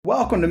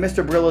Welcome to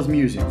Mr. Brilla's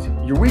Musings,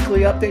 your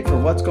weekly update for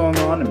what's going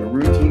on in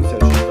Maroon Team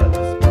Social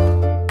Studies.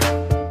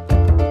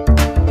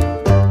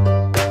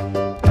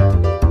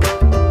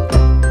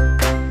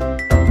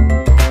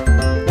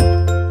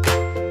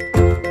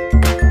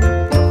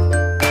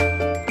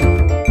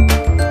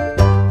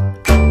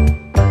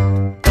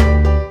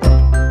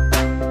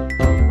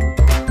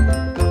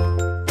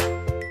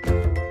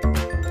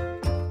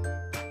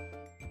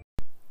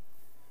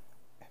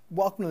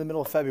 Welcome to the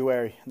middle of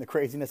February and the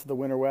craziness of the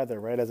winter weather,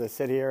 right? As I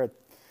sit here,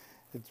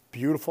 it's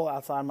beautiful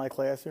outside my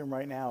classroom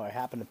right now. I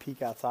happened to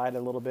peek outside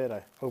a little bit.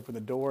 I opened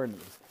the door and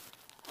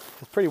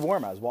it's pretty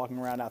warm. I was walking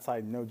around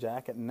outside in no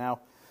jacket, and now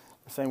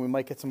they're saying we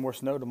might get some more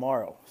snow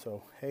tomorrow.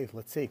 So, hey,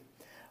 let's see.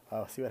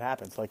 See what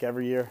happens. Like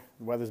every year,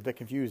 the weather's a bit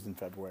confused in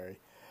February.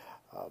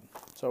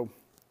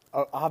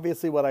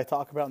 Obviously what I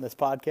talk about in this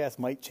podcast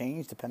might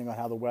change depending on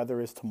how the weather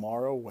is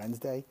tomorrow,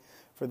 Wednesday,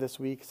 for this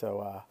week.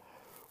 So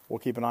we'll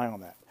keep an eye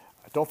on that.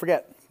 Don't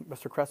forget,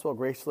 Mr. Cresswell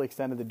graciously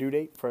extended the due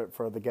date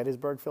for the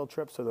Gettysburg field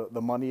trip, so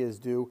the money is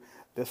due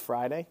this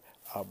Friday.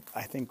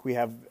 I think we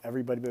have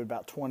everybody but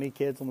about 20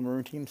 kids on the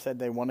Maroon team said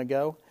they want to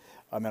go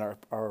and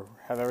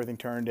have everything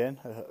turned in.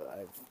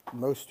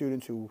 Most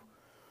students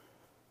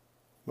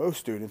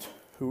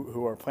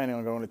who are planning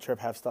on going on the trip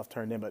have stuff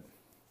turned in, but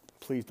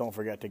please don't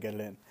forget to get it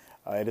in.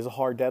 It is a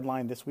hard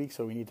deadline this week,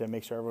 so we need to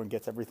make sure everyone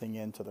gets everything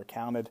in so they're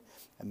counted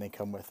and they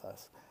come with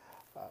us.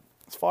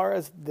 As far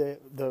as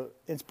the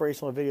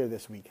inspirational video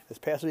this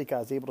past week I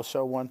was able to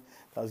show one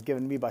that was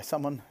given to me by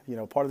someone,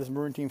 part of this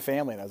Maroon Team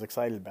family, and I was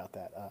excited about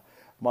that.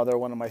 Mother,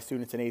 one of my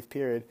students in 8th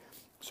period,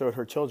 showed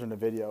her children a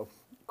video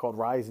called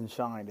Rise and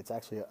Shine. It's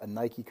actually a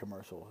Nike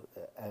commercial.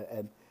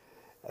 And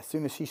as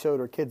soon as she showed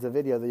her kids the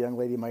video, the young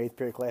lady in my 8th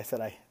period class said,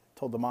 I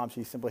told the mom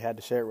she simply had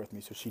to share it with me,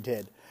 so she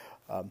did.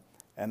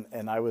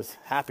 And I was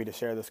happy to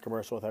share this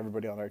commercial with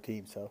everybody on our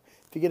team. So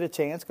if you get a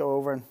chance, go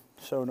over and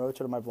show notes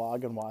or to my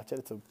blog and watch it.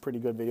 It's a pretty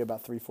good video,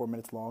 about 3-4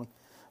 minutes long,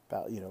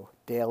 about,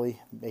 daily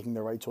making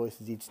the right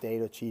choices each day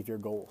to achieve your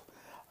goals.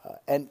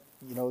 And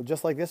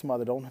just like this,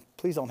 mother,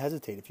 please don't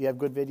hesitate. If you have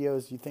good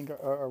videos you think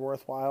are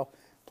worthwhile,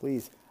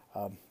 please.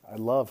 I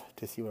love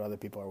to see what other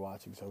people are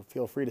watching. So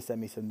feel free to send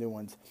me some new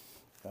ones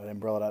at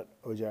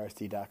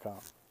umbrella.ojrst.com.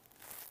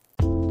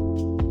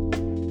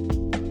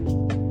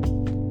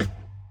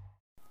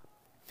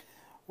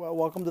 Well,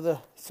 welcome to the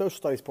social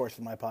studies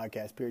portion of my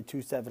podcast, period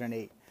 2, 7, and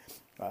 8.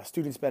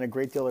 Students spent a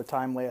great deal of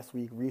time last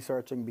week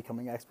researching,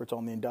 becoming experts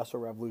on the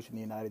Industrial Revolution in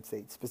the United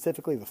States,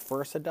 specifically the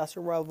first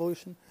Industrial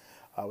Revolution,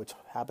 which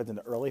happened in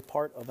the early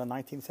part of the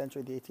 19th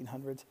century, the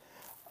 1800s.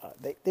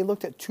 They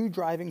looked at two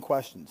driving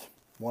questions,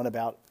 one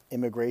about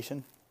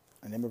immigration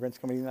and immigrants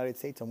coming to the United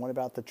States, and one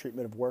about the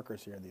treatment of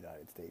workers here in the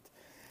United States.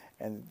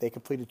 And they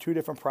completed two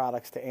different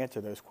products to answer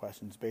those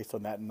questions based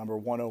on that number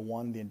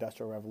 101, the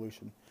Industrial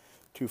Revolution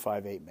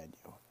 258 menu.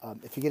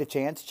 If you get a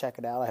chance, check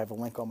it out. I have a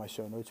link on my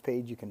show notes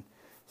page. You can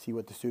see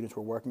what the students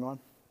were working on.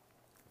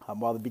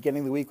 While the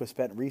beginning of the week was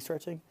spent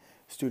researching,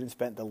 students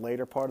spent the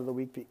later part of the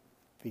week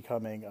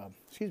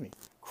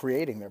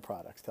creating their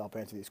products to help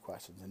answer these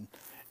questions.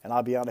 And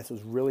I'll be honest, it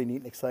was really neat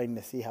and exciting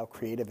to see how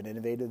creative and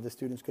innovative the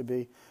students could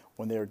be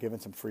when they were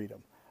given some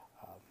freedom.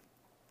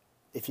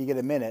 If you get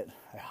a minute,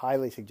 I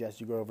highly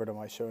suggest you go over to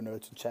my show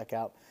notes and check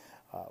out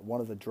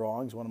one of the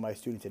drawings one of my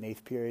students in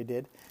 8th period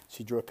did.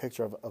 She drew a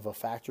picture of a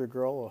factory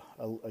girl,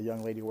 a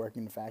young lady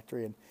working in the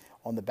factory, and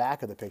on the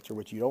back of the picture,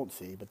 which you don't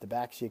see, but the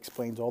back, she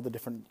explains all the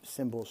different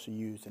symbols she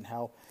used and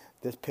how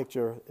this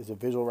picture is a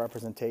visual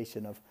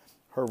representation of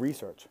her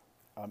research.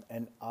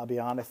 And I'll be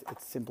honest,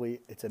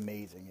 it's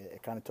amazing.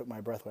 It kind of took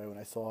my breath away when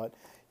I saw it.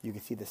 You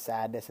can see the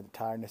sadness and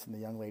tiredness in the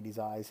young lady's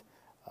eyes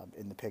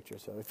in the picture.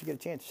 So if you get a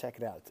chance, check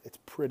it out. It's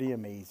pretty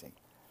amazing.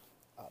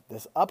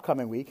 This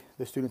upcoming week,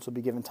 the students will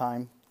be given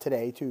time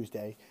today,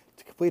 Tuesday,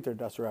 to complete their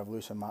Industrial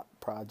Revolution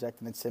project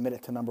and then submit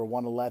it to number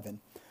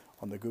 111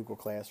 on the Google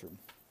Classroom.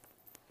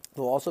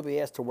 They'll also be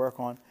asked to work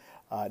on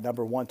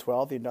number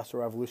 112, the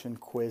Industrial Revolution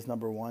Quiz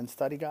number 1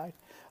 study guide.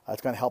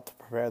 It's going to help to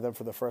prepare them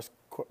for the first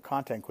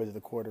content quiz of the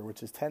quarter,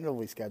 which is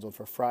tentatively scheduled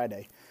for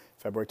Friday,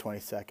 February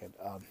 22nd,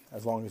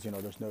 as long as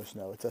there's no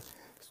snow. It's a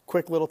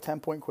quick little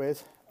 10-point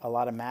quiz, a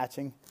lot of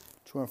matching,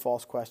 true and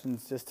false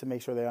questions, just to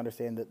make sure they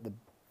understand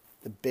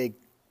the big,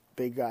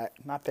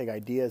 not big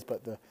ideas,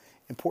 but the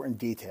important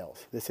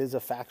details. This is a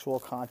factual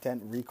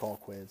content recall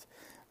quiz,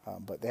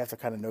 but they have to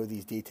kind of know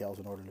these details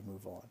in order to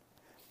move on.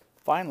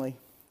 Finally,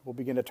 we'll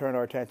begin to turn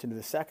our attention to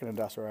the second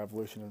Industrial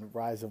Revolution and the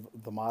rise of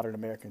the modern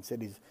American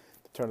cities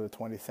at the turn of the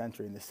 20th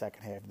century in the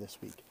second half of this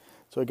week.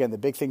 So again, the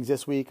big things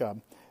this week,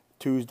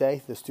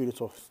 Tuesday, the students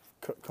will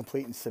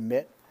complete and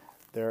submit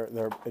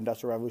their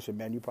Industrial Revolution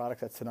menu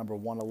products. That's to number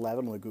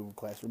 111 on the Google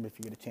Classroom. If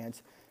you get a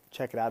chance,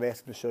 check it out,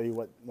 ask them to show you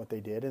what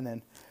they did. And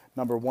then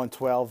number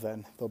 112,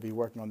 then they'll be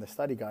working on the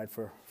study guide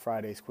for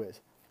Friday's quiz.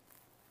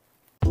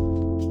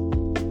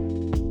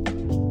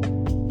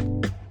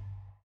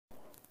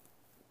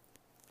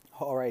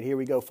 All right, here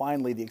we go.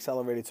 Finally, the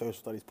accelerated social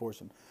studies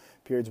portion,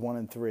 periods 1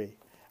 and 3.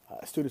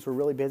 Students were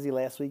really busy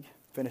last week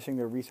finishing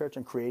their research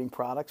and creating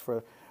products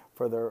for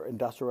for their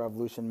Industrial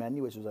Revolution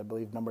menu, which is, I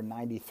believe, number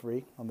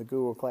 93 on the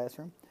Google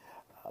Classroom.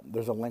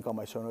 There's a link on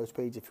my show notes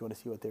page if you want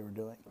to see what they were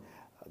doing.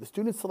 The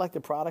students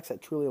selected products that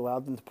truly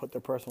allowed them to put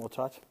their personal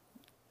touch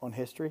on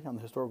history, on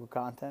the historical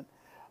content.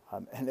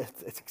 And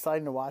it's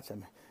exciting to watch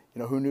them.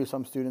 Who knew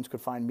some students could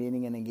find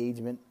meaning and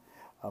engagement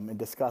in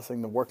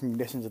discussing the working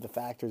conditions of the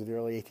factors of the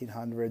early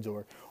 1800s,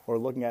 or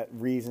looking at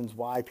reasons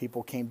why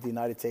people came to the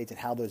United States and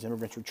how those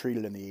immigrants were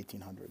treated in the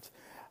 1800s.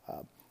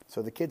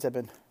 So the kids have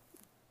been,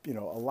 a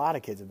lot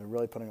of kids have been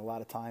really putting a lot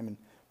of time and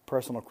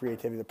personal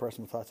creativity, the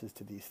personal touches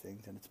to these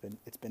things, and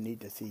it's been neat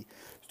to see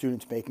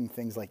students making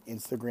things like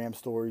Instagram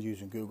stories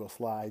using Google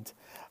Slides,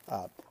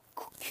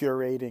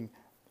 curating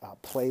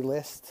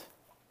playlists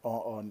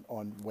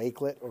on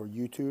Wakelet or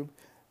YouTube,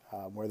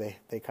 where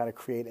they kind of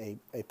create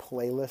a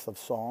playlist of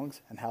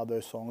songs and how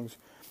those songs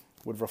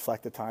would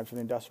reflect the times of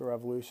the Industrial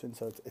Revolution.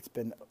 So it's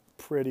been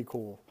pretty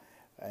cool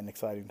and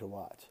exciting to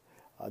watch.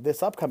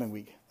 This upcoming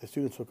week, the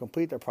students will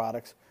complete their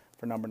products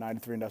for number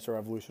 93 Industrial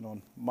Revolution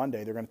on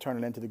Monday. They're going to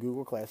turn it into the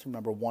Google Classroom.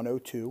 Number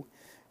 102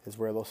 is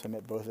where they'll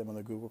submit both of them on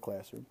the Google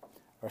Classroom.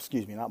 Or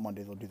excuse me, not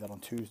Monday, they'll do that on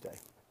Tuesday.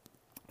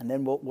 And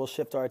then we'll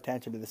shift our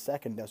attention to the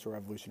second Industrial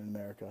Revolution in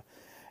America,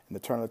 in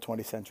the turn of the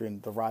 20th century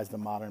and the rise of the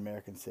modern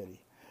American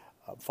city.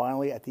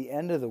 Finally, at the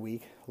end of the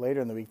week, later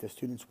in the week, the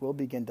students will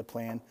begin to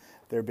plan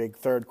their big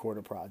third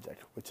quarter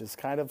project, which is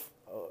kind of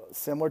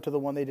similar to the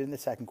one they did in the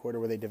second quarter,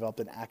 where they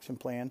developed an action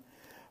plan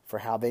for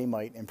how they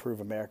might improve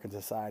American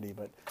society.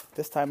 But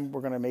this time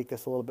we're going to make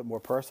this a little bit more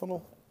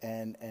personal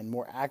and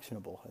more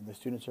actionable. And the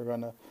students are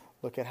going to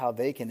look at how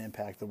they can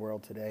impact the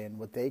world today and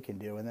what they can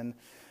do, and then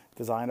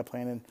design a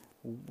plan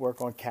and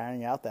work on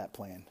carrying out that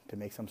plan to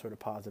make some sort of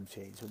positive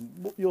change.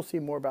 And you'll see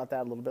more about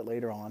that a little bit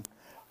later on.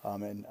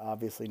 And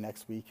obviously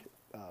next week,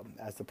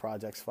 as the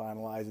project's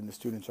finalized and the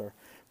students are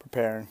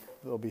preparing,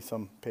 there'll be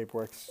some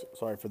paperwork,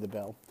 sorry for the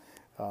bell,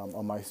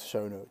 on my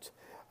show notes.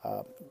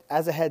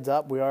 As a heads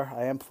up,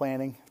 I am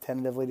planning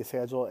tentatively to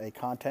schedule a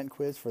content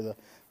quiz for the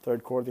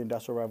third quarter of the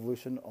Industrial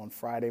Revolution on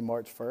Friday,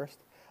 March 1st.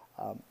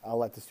 I'll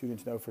let the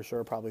students know for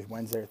sure, probably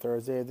Wednesday or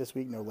Thursday of this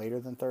week, no later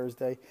than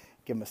Thursday.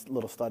 Give them a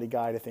little study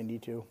guide if they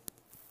need to.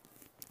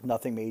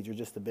 Nothing major,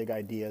 just the big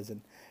ideas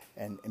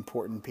and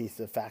important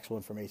pieces of factual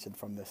information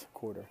from this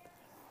quarter.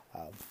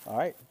 All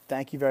right,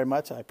 thank you very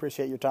much. I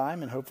appreciate your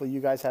time, and hopefully you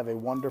guys have a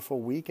wonderful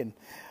week and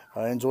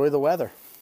enjoy the weather.